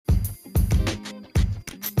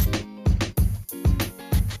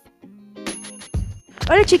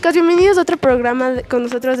Hola chicos, bienvenidos a otro programa con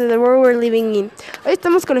nosotros de The World We're Living In. Hoy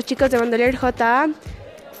estamos con los chicos de Bandolier JA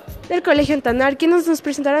del Colegio Contaron, quienes nos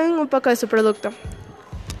presentarán un poco de su producto.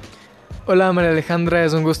 Hola María Alejandra,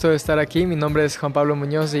 es un gusto estar aquí. Mi nombre es Juan Pablo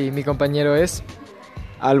Muñoz y mi compañero es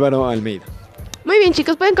Álvaro Almeida. Muy bien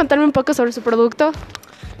chicos, ¿pueden contarme un poco sobre su producto?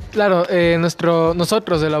 Claro,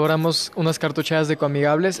 nosotros elaboramos unas cartucheras de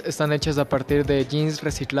eco-amigables. Están hechas a partir de jeans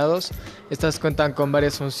reciclados. Estas cuentan con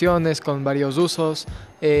varias funciones, con varios usos,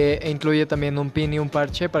 e incluye también un pin y un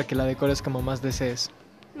parche para que la decores como más desees.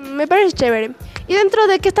 Me parece chévere. ¿Y dentro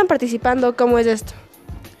de qué están participando? ¿Cómo es esto?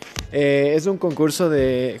 Es un concurso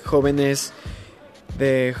de jóvenes.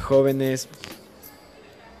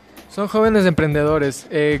 Son jóvenes emprendedores.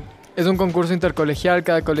 Es un concurso intercolegial,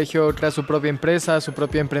 cada colegio crea su propia empresa, su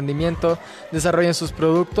propio emprendimiento, desarrollan sus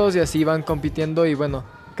productos y así van compitiendo y bueno,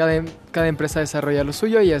 cada empresa desarrolla lo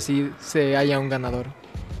suyo y así se halla un ganador.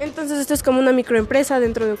 Entonces esto es como una microempresa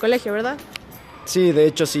dentro de un colegio, ¿verdad? Sí, de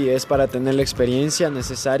hecho sí, es para tener la experiencia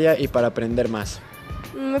necesaria y para aprender más.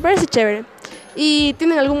 Me parece chévere. ¿Y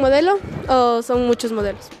tienen algún modelo o son muchos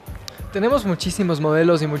modelos? Tenemos muchísimos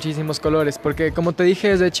modelos y muchísimos colores, porque como te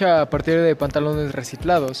dije es hecha a partir de pantalones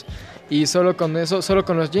reciclados y solo con eso, solo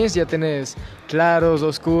con los jeans ya tienes claros,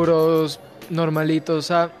 oscuros, normalitos, o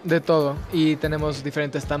sea, de todo. Y tenemos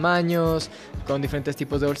diferentes tamaños, con diferentes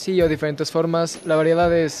tipos de bolsillo, diferentes formas, la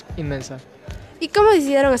variedad es inmensa. ¿Y cómo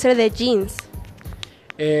decidieron hacer de jeans?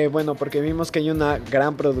 Bueno, porque vimos que hay una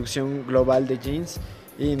gran producción global de jeans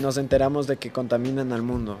y nos enteramos de que contaminan al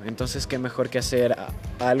mundo. Entonces, qué mejor que hacer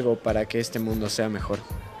algo para que este mundo sea mejor.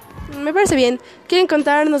 Me parece bien. ¿Quieren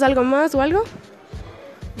contarnos algo más o algo?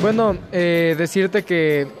 Bueno, decirte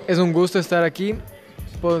que es un gusto estar aquí,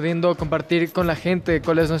 pudiendo compartir con la gente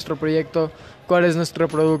cuál es nuestro proyecto, cuál es nuestro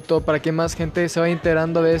producto, para que más gente se vaya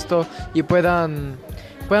enterando de esto y puedan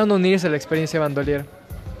unirse a la experiencia Bandolier.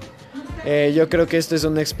 Yo creo que esta es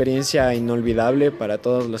una experiencia inolvidable para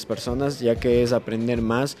todas las personas, ya que es aprender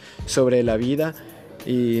más sobre la vida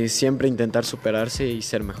y siempre intentar superarse y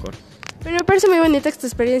ser mejor. Pero me parece muy bonita esta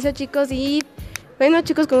experiencia, chicos, y bueno,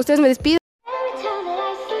 chicos, con ustedes me despido.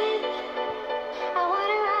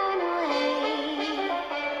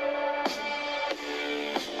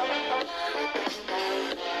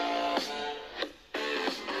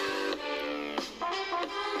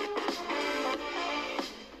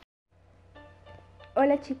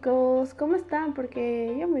 Hola chicos, ¿cómo están?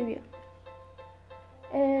 Porque yo muy bien.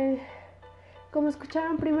 Como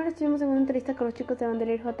escucharon, primero estuvimos en una entrevista con los chicos de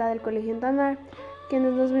Bandolier JA del Colegio Contaron,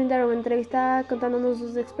 quienes nos brindaron una entrevista contándonos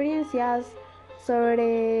sus experiencias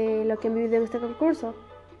sobre lo que han vivido en este concurso,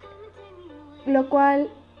 lo cual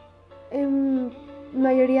en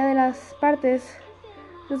mayoría de las partes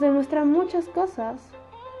nos demuestra muchas cosas,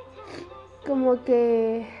 como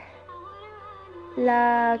que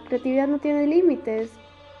la creatividad no tiene límites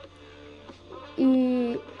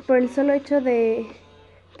y por el solo hecho de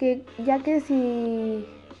que ya que si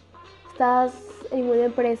estás en una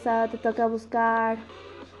empresa te toca buscar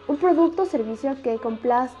un producto o servicio que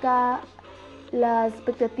complazca las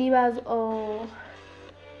expectativas o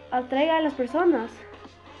atraiga a las personas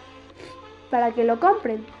para que lo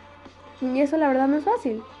compren, y eso la verdad no es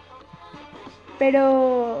fácil,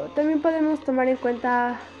 pero también podemos tomar en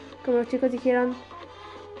cuenta, como los chicos dijeron,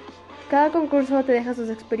 cada concurso te deja sus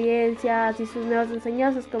experiencias y sus nuevas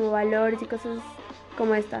enseñanzas como valores y cosas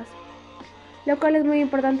como estas, lo cual es muy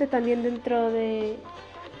importante también dentro de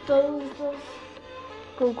todos estos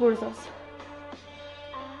concursos.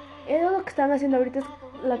 Lo que están haciendo ahorita es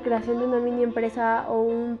la creación de una mini empresa o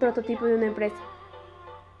un prototipo de una empresa,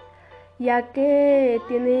 ya que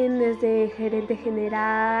tienen desde gerente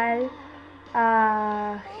general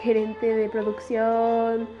a gerente de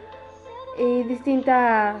producción y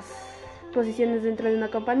distintas posiciones dentro de una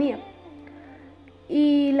compañía.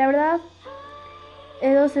 Y la verdad,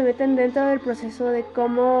 ellos se meten dentro del proceso de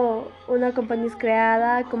cómo una compañía es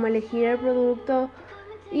creada, cómo elegir el producto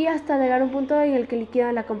y hasta llegar a un punto en el que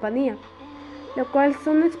liquidan la compañía, lo cual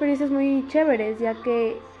son experiencias muy chéveres, ya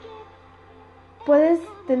que puedes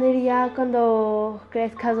tener ya cuando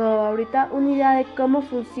crezcas o ahorita una idea de cómo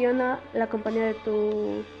funciona la compañía de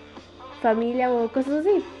tu familia o cosas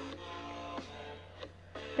así.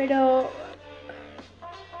 Pero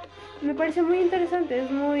me parece muy interesante, es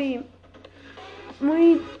muy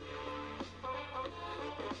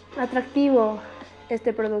atractivo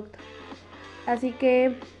este producto. Así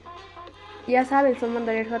que ya saben, son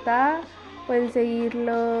Bandolier JA, pueden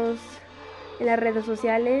seguirlos en las redes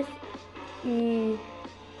sociales y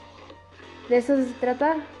de eso se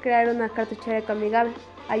trata, crear una cartuchera eco-amigable,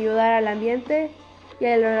 ayudar al ambiente y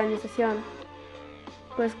a la organización.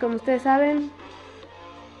 Pues como ustedes saben,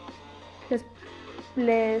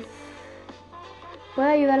 les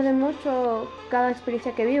puede ayudar de mucho cada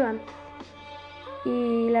experiencia que vivan.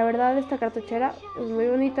 Y la verdad, esta cartuchera es muy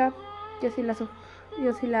bonita.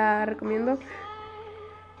 Yo sí la recomiendo.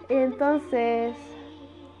 Entonces,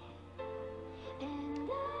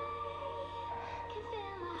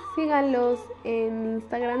 síganlos en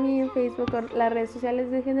Instagram y en Facebook, o las redes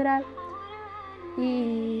sociales en general.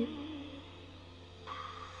 Y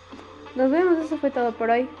nos vemos, eso fue todo por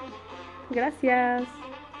hoy. Gracias.